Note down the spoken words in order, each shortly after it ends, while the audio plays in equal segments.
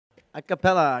A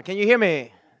cappella. Can you hear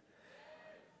me?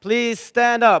 Please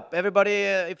stand up. Everybody,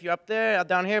 if you're up there,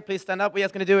 down here, please stand up. We're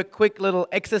just going to do a quick little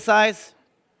exercise.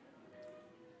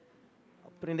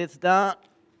 I'll put this down.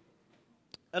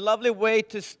 A lovely way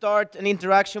to start an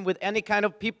interaction with any kind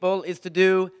of people is to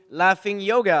do laughing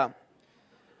yoga.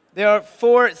 There are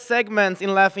 4 segments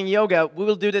in laughing yoga. We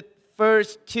will do the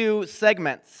first 2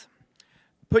 segments.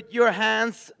 Put your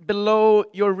hands below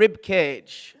your rib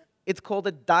cage. It's called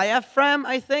a diaphragm,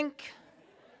 I think.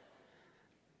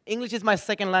 English is my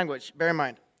second language, bear in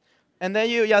mind. And then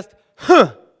you just,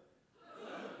 huh.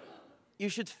 You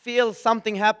should feel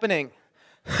something happening.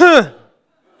 Huh.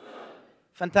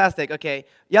 Fantastic, okay.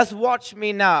 Just watch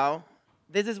me now.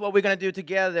 This is what we're going to do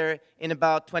together in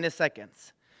about 20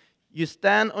 seconds. You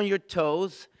stand on your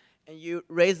toes, and you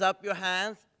raise up your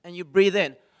hands, and you breathe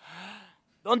in.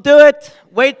 Don't do it.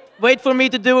 Wait for me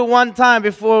to do it one time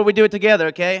before we do it together,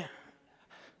 okay?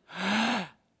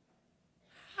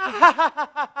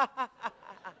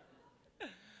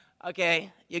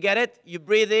 Okay, you get it? You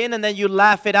breathe in, and then you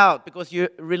laugh it out because you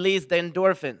release the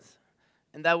endorphins,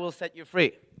 and that will set you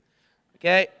free.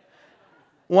 Okay?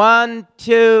 1,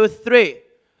 2, 3.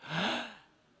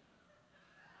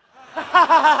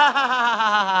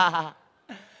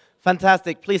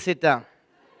 Fantastic. Please sit down.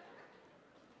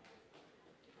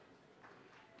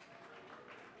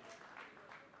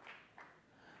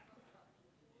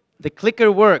 The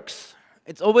clicker works.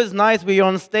 It's always nice when you're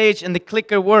on stage and the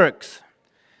clicker works.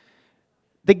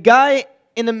 The guy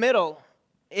in the middle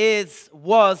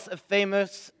was a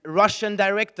famous Russian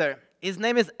director. His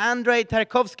name is Andrei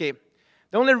Tarkovsky.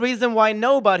 The only reason why I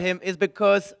know about him is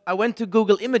because I went to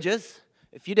Google Images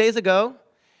a few days ago,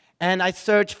 and I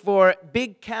searched for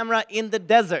big camera in the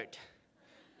desert.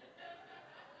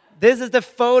 This is the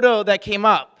photo that came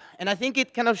up, and I think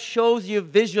it kind of shows you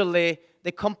visually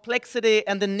the complexity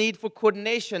and the need for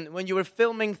coordination when you were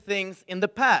filming things in the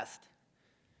past.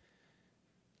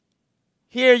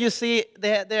 Here you see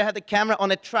they had the camera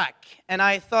on a track, and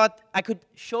I thought I could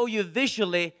show you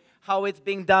visually how it's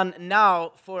being done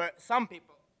now for some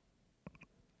people.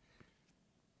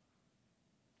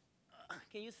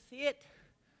 Can you see it?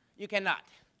 You cannot.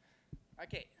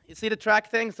 Okay, you see the track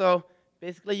thing? So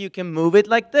basically you can move it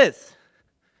like this,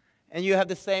 and you have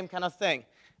the same kind of thing.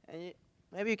 And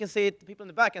maybe you can see it, the people in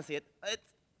the back can see it.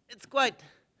 It's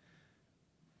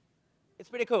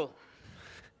pretty cool.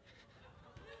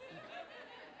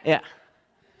 Yeah.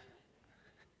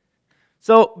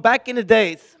 So back in the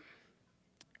days,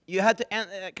 you had to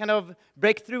kind of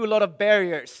break through a lot of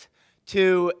barriers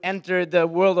to enter the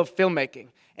world of filmmaking.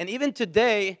 And even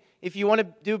today, if you want to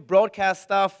do broadcast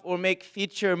stuff or make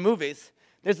feature movies,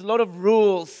 there's a lot of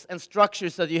rules and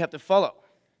structures that you have to follow.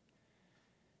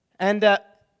 And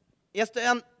just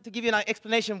to give you an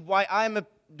explanation why I'm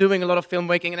doing a lot of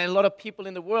filmmaking, and a lot of people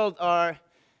in the world are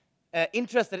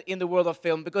interested in the world of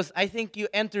film, because I think you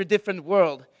enter a different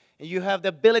world, and you have the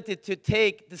ability to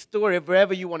take the story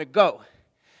wherever you want to go.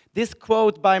 This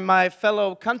quote by my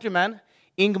fellow countryman,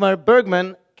 Ingmar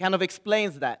Bergman, kind of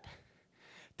explains that.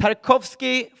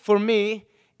 Tarkovsky, for me,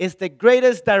 is the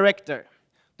greatest director,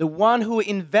 the one who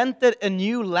invented a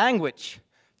new language,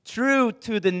 true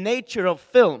to the nature of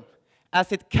film,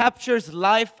 as it captures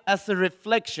life as a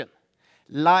reflection,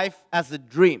 life as a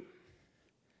dream.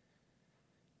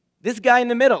 This guy in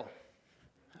the middle,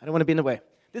 I don't want to be in the way.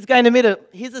 This guy in the middle,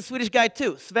 he's a Swedish guy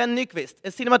too, Sven Nykvist, a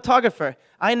cinematographer.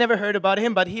 I never heard about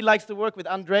him, but he likes to work with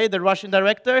Andrei, the Russian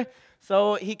director.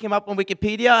 So he came up on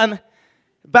Wikipedia, and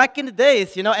back in the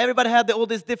days, you know, everybody had all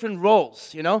these different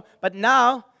roles, you know. But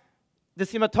now, the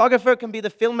cinematographer can be the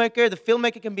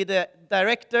filmmaker can be the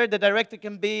director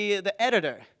can be the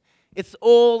editor. It's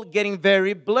all getting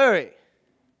very blurry.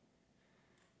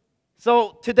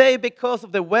 So today, because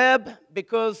of the web,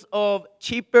 because of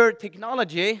cheaper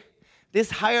technology, this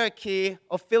hierarchy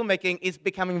of filmmaking is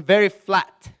becoming very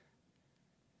flat.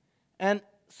 And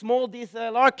small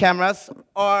DSLR cameras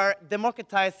are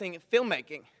democratizing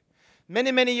filmmaking.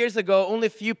 Many, many years ago, only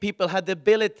a few people had the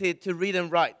ability to read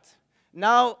and write.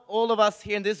 Now, all of us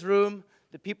here in this room,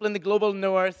 the people in the global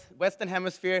north, Western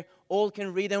hemisphere, all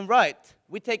can read and write.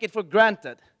 We take it for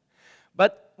granted.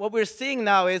 But what we're seeing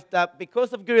now is that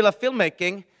because of guerrilla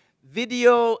filmmaking,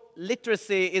 video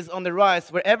literacy is on the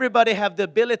rise, where everybody have the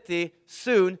ability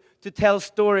soon to tell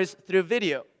stories through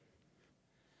video.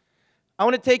 I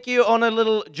want to take you on a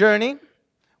little journey.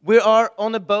 We are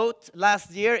on a boat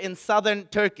last year in southern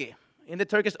Turkey, in the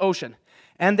Turkish Ocean.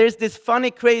 And there's this funny,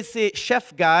 crazy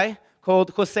chef guy called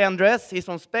Jose Andres. He's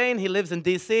from Spain. He lives in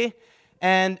DC.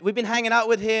 And we've been hanging out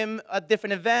with him at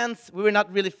different events. We were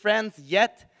not really friends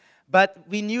yet, but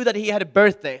we knew that he had a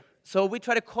birthday. So we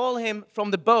tried to call him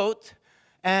from the boat,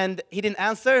 and he didn't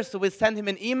answer, so we sent him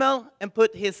an email and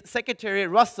put his secretary,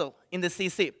 Russell, in the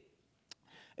CC.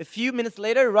 A few minutes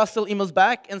later, Russell emails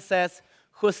back and says,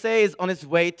 Jose is on his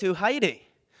way to Haiti.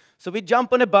 So we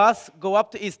jump on a bus, go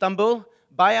up to Istanbul,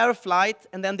 buy our flight,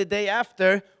 and then the day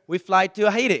after, we fly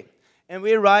to Haiti. And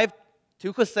we arrive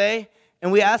to Jose,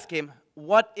 and we ask him,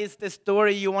 what is the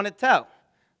story you want to tell?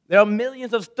 There are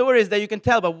millions of stories that you can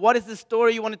tell, but what is the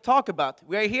story you want to talk about?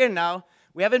 We are here now.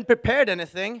 We haven't prepared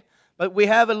anything, but we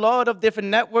have a lot of different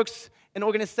networks and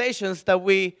organizations that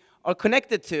we are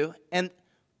connected to, and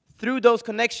through those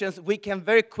connections, we can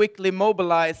very quickly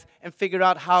mobilize and figure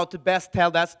out how to best tell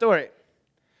that story.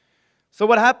 So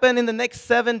what happened in the next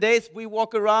 7 days, we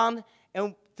walk around,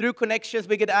 and through connections,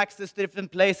 we get access to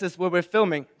different places where we're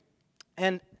filming.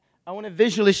 And I want to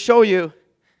visually show you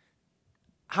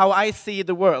how I see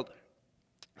the world.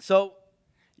 So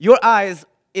your eyes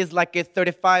is like a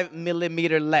 35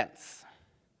 millimeter lens.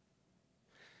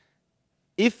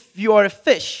 If you are a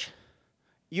fish,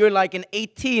 you're like an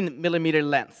 18 millimeter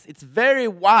lens. It's very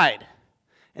wide.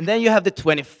 And then you have the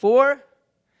 24,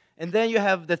 and then you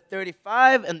have the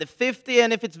 35 and the 50,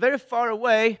 and if it's very far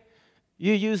away,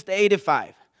 you use the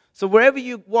 85. So wherever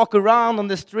you walk around on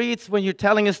the streets when you're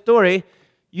telling a story,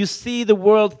 you see the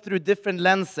world through different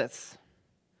lenses.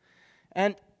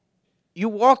 And you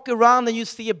walk around and you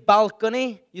see a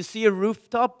balcony, you see a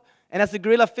rooftop, and as a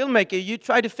guerrilla filmmaker, you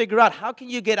try to figure out how can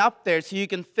you get up there so you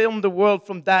can film the world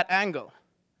from that angle.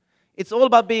 It's all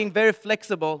about being very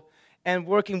flexible and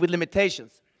working with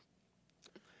limitations.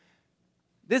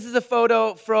 This is a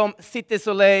photo from Cité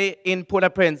Soleil in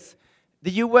Port-au-Prince.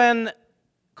 The UN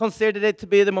considered it to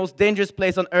be the most dangerous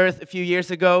place on earth a few years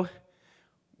ago.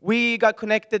 We got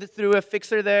connected through a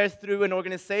fixer there, through an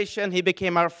organization. He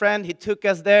became our friend. He took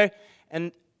us there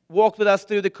and walked with us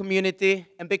through the community.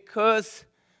 And because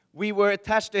we were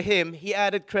attached to him, he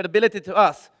added credibility to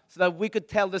us so that we could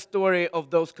tell the story of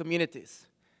those communities.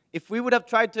 If we would have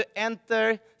tried to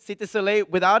enter Cité Soleil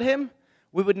without him,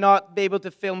 we would not be able to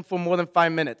film for more than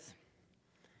 5 minutes.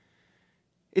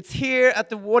 It's here at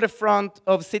the waterfront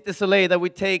of Cité Soleil that we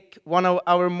take one of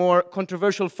our more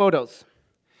controversial photos.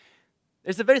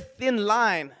 There's a very thin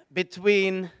line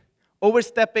between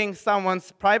overstepping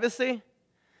someone's privacy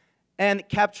and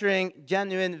capturing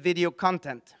genuine video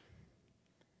content.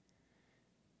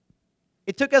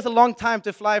 It took us a long time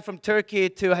to fly from Turkey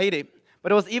to Haiti,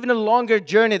 but it was even a longer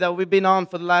journey that we've been on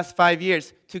for the last 5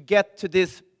 years to get to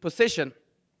this position.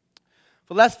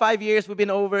 For the last 5 years, we've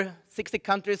been over 60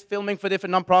 countries filming for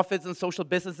different nonprofits and social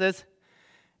businesses.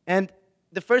 And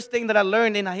the first thing that I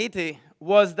learned in Haiti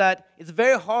was that it's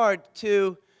very hard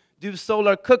to do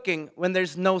solar cooking when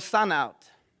there's no sun out.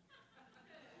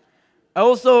 I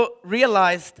also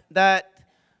realized that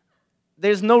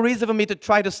there's no reason for me to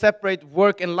try to separate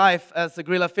work and life as a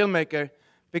guerrilla filmmaker,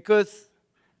 because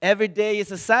every day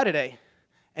is a Saturday,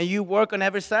 and you work on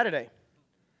every Saturday.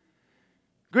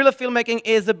 Guerrilla filmmaking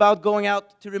is about going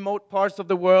out to remote parts of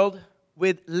the world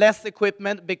with less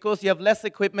equipment. Because you have less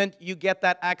equipment, you get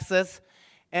that access,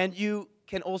 and you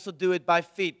can also do it by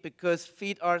feet, because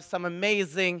feet are some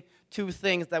amazing two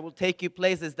things that will take you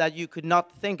places that you could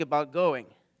not think about going.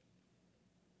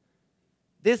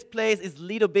 This place is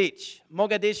Lido Beach,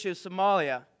 Mogadishu,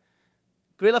 Somalia.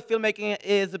 Guerrilla filmmaking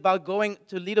is about going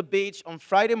to Lido Beach on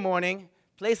Friday morning,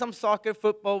 play some soccer,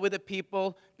 football with the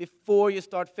people before you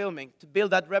start filming, to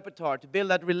build that repertoire, to build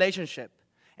that relationship.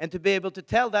 And to be able to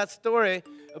tell that story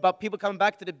about people coming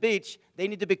back to the beach, they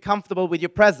need to be comfortable with your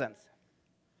presence.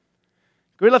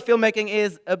 Guerrilla filmmaking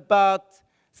is about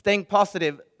staying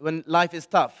positive when life is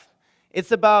tough.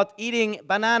 It's about eating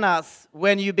bananas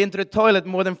when you've been to the toilet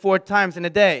more than 4 times in a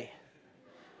day.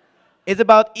 It's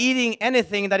about eating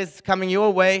anything that is coming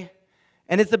your way.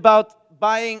 And it's about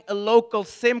buying a local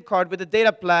SIM card with a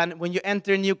data plan when you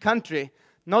enter a new country.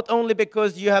 Not only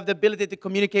because you have the ability to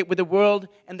communicate with the world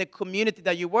and the community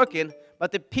that you work in,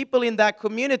 but the people in that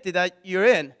community that you're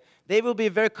in, they will be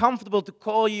very comfortable to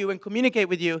call you and communicate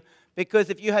with you, because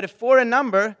if you had a foreign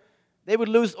number, they would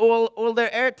lose all their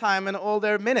airtime and all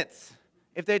their minutes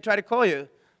if they try to call you.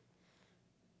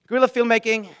 Guerrilla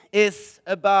filmmaking is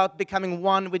about becoming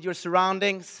one with your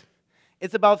surroundings.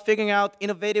 It's about figuring out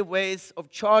innovative ways of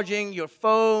charging your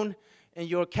phone and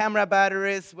your camera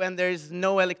batteries when there's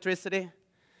no electricity.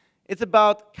 It's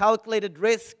about calculated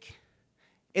risk.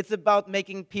 It's about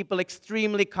making people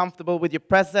extremely comfortable with your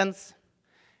presence.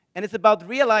 And it's about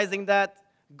realizing that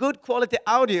good quality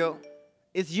audio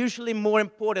is usually more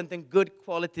important than good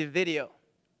quality video.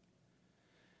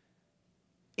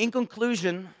 In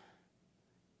conclusion,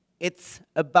 it's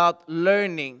about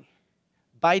learning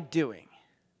by doing.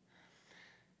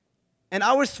 And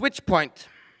our SwitchPoint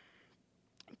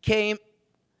came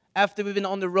after we've been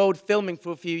on the road filming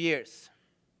for a few years.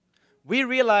 We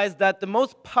realized that the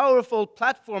most powerful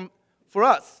platform for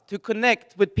us to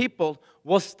connect with people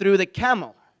was through the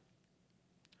camel.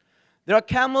 There are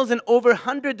camels in over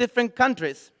 100 different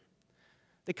countries.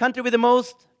 The country with the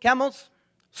most camels,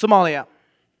 Somalia.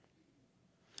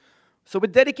 So we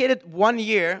dedicated 1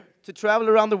 year to travel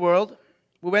around the world.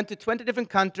 We went to 20 different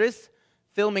countries,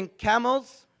 filming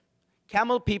camels,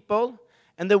 camel people,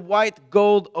 and the white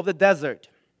gold of the desert.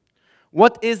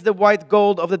 What is the white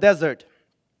gold of the desert?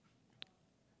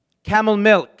 Camel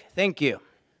milk. Thank you.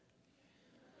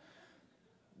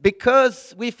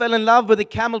 Because we fell in love with the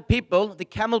camel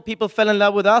people fell in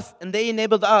love with us, and they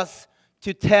enabled us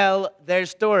to tell their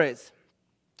stories.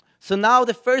 So now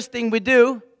the first thing we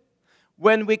do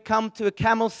when we come to a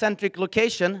camel-centric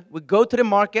location, we go to the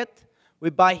market, we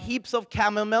buy heaps of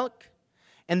camel milk,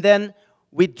 and then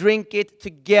we drink it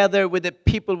together with the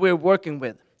people we're working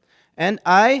with. And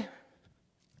I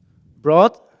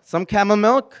brought some camel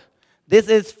milk. This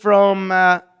is from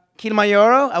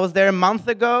Kilimanjaro. I was there a month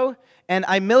ago, and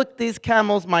I milked these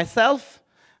camels myself,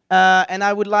 and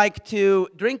I would like to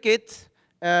drink it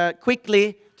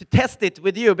quickly to test it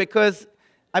with you, because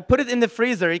I put it in the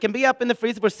freezer. It can be up in the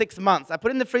freezer for 6 months. I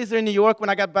put it in the freezer in New York when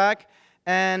I got back,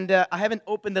 and I haven't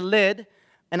opened the lid,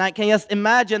 and I can just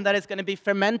imagine that it's going to be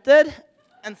fermented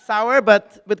and sour,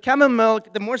 but with camel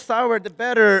milk, the more sour, the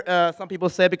better, some people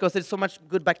say, because there's so much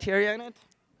good bacteria in it.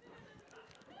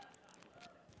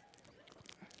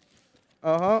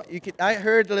 I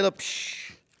heard a little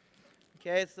psh.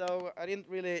 Okay, so I didn't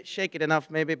really shake it enough,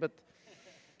 maybe, but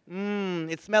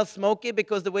it smells smoky,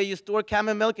 because the way you store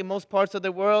camel milk in most parts of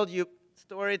the world, you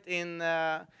store it in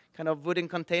kind of wooden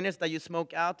containers that you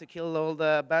smoke out to kill all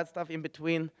the bad stuff in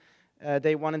between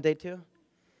day 1 and day 2.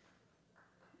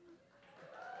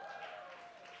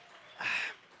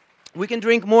 We can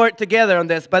drink more together on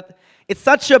this, but it's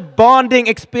such a bonding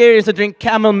experience to drink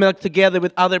camel milk together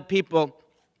with other people.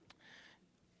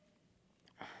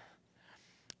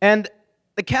 And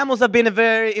the camels have been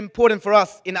very important for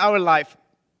us in our life.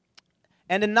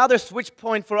 And another switch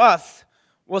point for us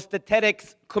was the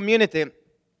TEDx community.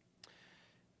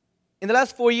 In the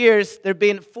last 4 years, there have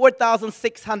been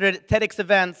 4,600 TEDx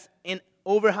events in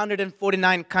over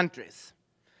 149 countries.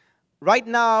 Right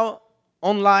now,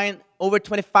 online, over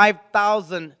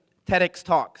 25,000 TEDx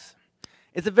talks.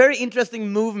 It's a very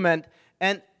interesting movement,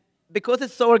 and because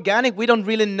it's so organic, we don't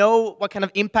really know what kind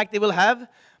of impact it will have,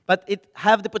 but it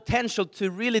have the potential to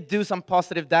really do some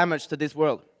positive damage to this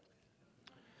world.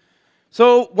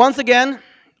 So once again,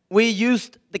 we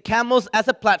used the camels as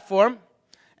a platform,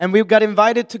 and we got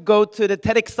invited to go to the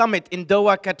TEDx Summit in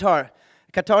Doha, Qatar.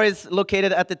 Qatar is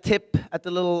located at the tip, at the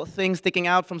little thing sticking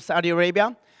out from Saudi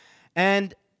Arabia,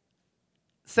 and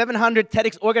 700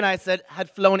 TEDx organizers had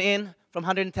flown in from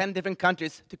 110 different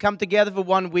countries to come together for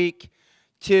 1 week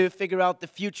to figure out the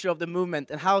future of the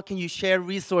movement and how can you share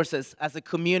resources as a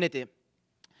community.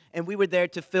 And we were there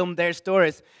to film their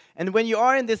stories. And when you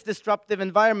are in these disruptive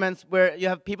environments where you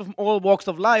have people from all walks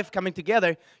of life coming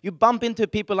together, you bump into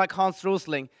people like Hans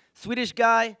Rosling, Swedish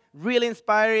guy, really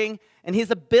inspiring, and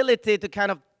his ability to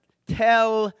kind of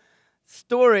tell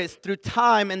stories through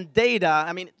time and data.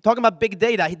 I mean, talking about big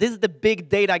data, this is the big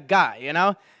data guy, you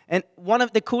know? And one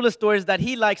of the coolest stories that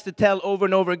he likes to tell over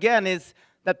and over again is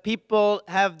that people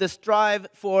have the strive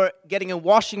for getting a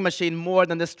washing machine more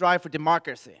than the strive for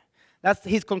democracy. That's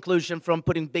his conclusion from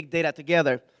putting big data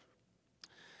together.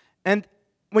 And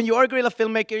when you are a guerrilla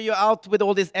filmmaker, you're out with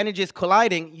all these energies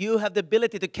colliding, you have the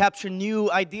ability to capture new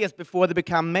ideas before they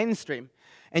become mainstream.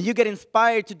 And you get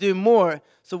inspired to do more.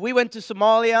 So we went to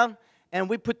Somalia, and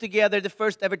we put together the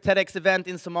first ever TEDx event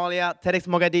in Somalia, TEDx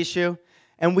Mogadishu,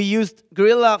 and we used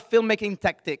guerrilla filmmaking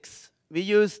tactics. We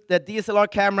used the DSLR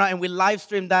camera, and we live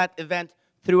streamed that event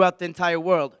throughout the entire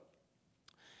world.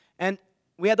 And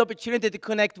we had the opportunity to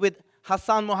connect with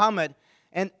Hassan Mohammed,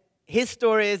 and his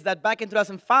story is that back in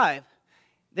 2005,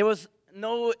 there was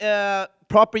no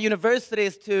proper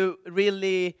universities to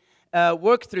really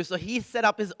work through, so he set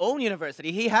up his own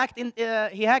university. He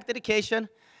hacked education,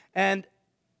 and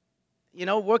you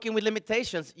know, working with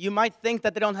limitations. You might think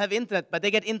that they don't have internet, but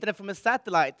they get internet from a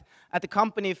satellite at the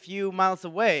company a few miles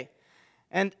away.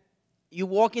 And you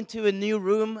walk into a new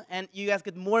room, and you guys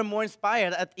get more and more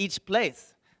inspired at each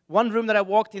place. One room that I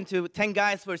walked into, 10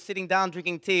 guys were sitting down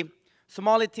drinking tea.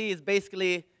 Somali tea is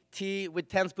basically tea with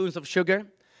 10 spoons of sugar.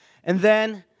 And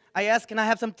then I asked, can I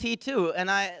have some tea too? And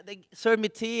they served me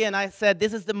tea, and I said,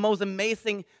 this is the most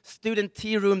amazing student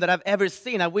tea room that I've ever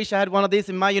seen. I wish I had one of these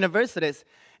in my universities.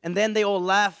 And then they all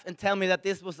laugh and tell me that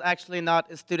this was actually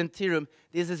not a student tea room.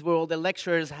 This is where all the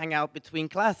lecturers hang out between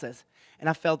classes. And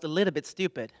I felt a little bit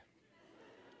stupid.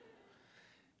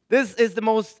 This is the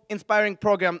most inspiring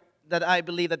program that I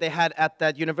believe that they had at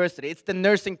that university. It's the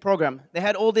nursing program. They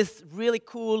had all this really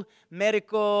cool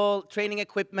medical training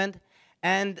equipment,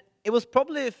 and it was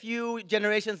probably a few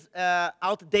generations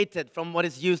outdated from what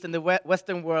is used in the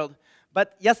Western world.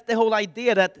 But just the whole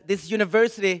idea that this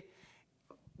university,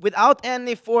 without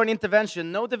any foreign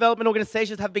intervention, no development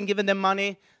organizations have been given them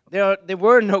money. There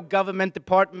were no government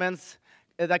departments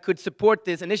that could support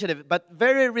this initiative, but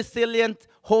very resilient,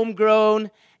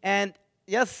 homegrown, and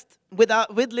just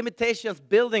with limitations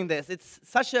building this. It's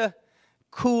such a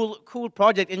cool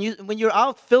project. And when you're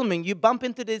out filming, you bump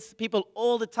into these people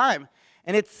all the time.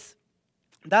 And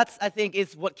that's, I think,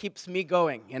 is what keeps me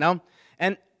going, you know?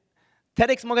 And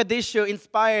TEDx Mogadishu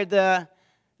inspired the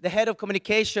head of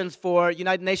communications for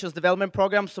United Nations Development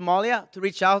Program, Somalia, to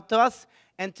reach out to us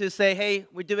and to say, hey,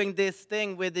 we're doing this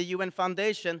thing with the UN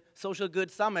Foundation, Social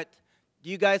Good Summit. Do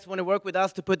you guys want to work with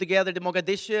us to put together the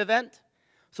Mogadishu event?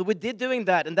 So we did doing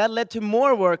that, and that led to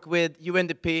more work with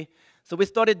UNDP. So we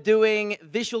started doing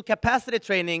visual capacity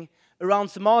training around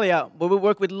Somalia, where we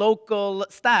work with local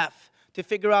staff to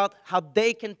figure out how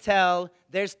they can tell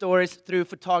their stories through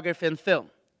photography and film.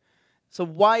 So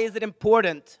why is it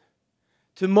important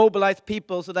to mobilize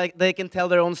people so that they can tell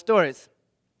their own stories?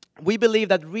 We believe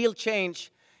that real change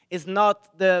is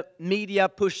not the media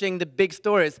pushing the big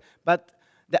stories, but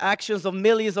the actions of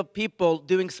millions of people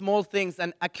doing small things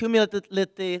and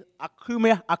accumulatively,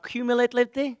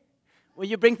 when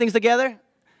you bring things together.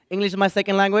 English is my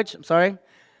second language, I'm sorry.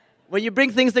 When you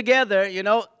bring things together, you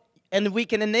know, and we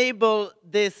can enable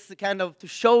this kind of, to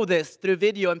show this through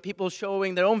video and people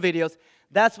showing their own videos,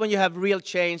 that's when you have real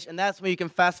change, and that's when you can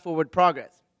fast forward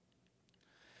progress.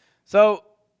 So,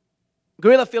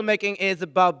 guerrilla filmmaking is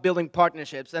about building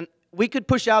partnerships, and we could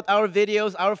push out our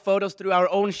videos, our photos through our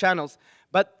own channels,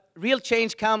 but real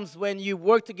change comes when you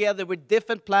work together with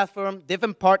different platforms,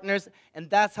 different partners, and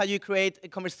that's how you create a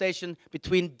conversation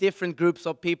between different groups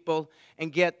of people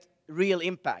and get real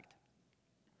impact.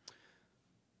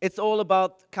 It's all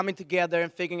about coming together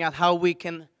and figuring out how we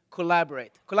can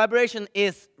collaborate. Collaboration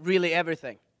is really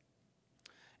everything.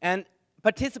 And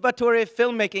participatory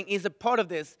filmmaking is a part of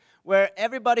this, where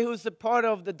everybody who's a part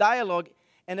of the dialogue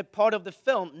and a part of the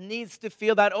film needs to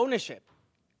feel that ownership.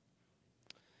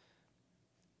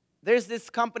 There's this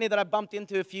company that I bumped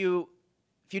into a few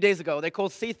days ago. They're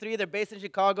called C3. They're based in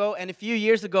Chicago. And a few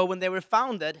years ago, when they were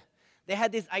founded, they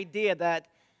had this idea that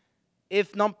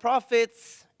if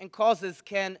nonprofits and causes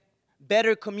can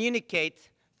better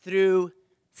communicate through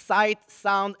sight,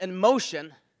 sound, and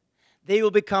motion, they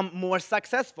will become more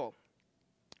successful.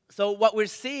 So what we're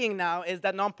seeing now is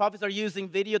that nonprofits are using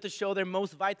video to show their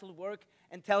most vital work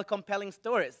and tell compelling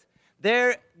stories.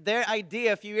 Their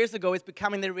idea a few years ago is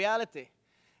becoming the reality.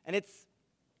 And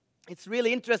it's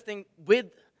really interesting with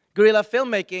guerrilla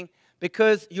filmmaking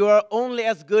because you are only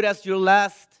as good as your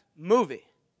last movie.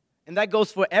 And that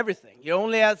goes for everything. You're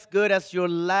only as good as your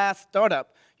last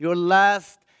startup, your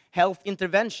last health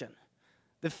intervention.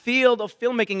 The field of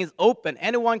filmmaking is open.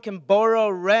 Anyone can borrow,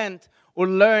 rent, or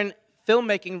learn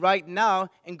filmmaking right now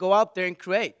and go out there and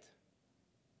create.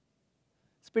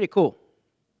 It's pretty cool.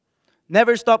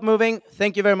 Never stop moving.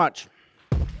 Thank you very much.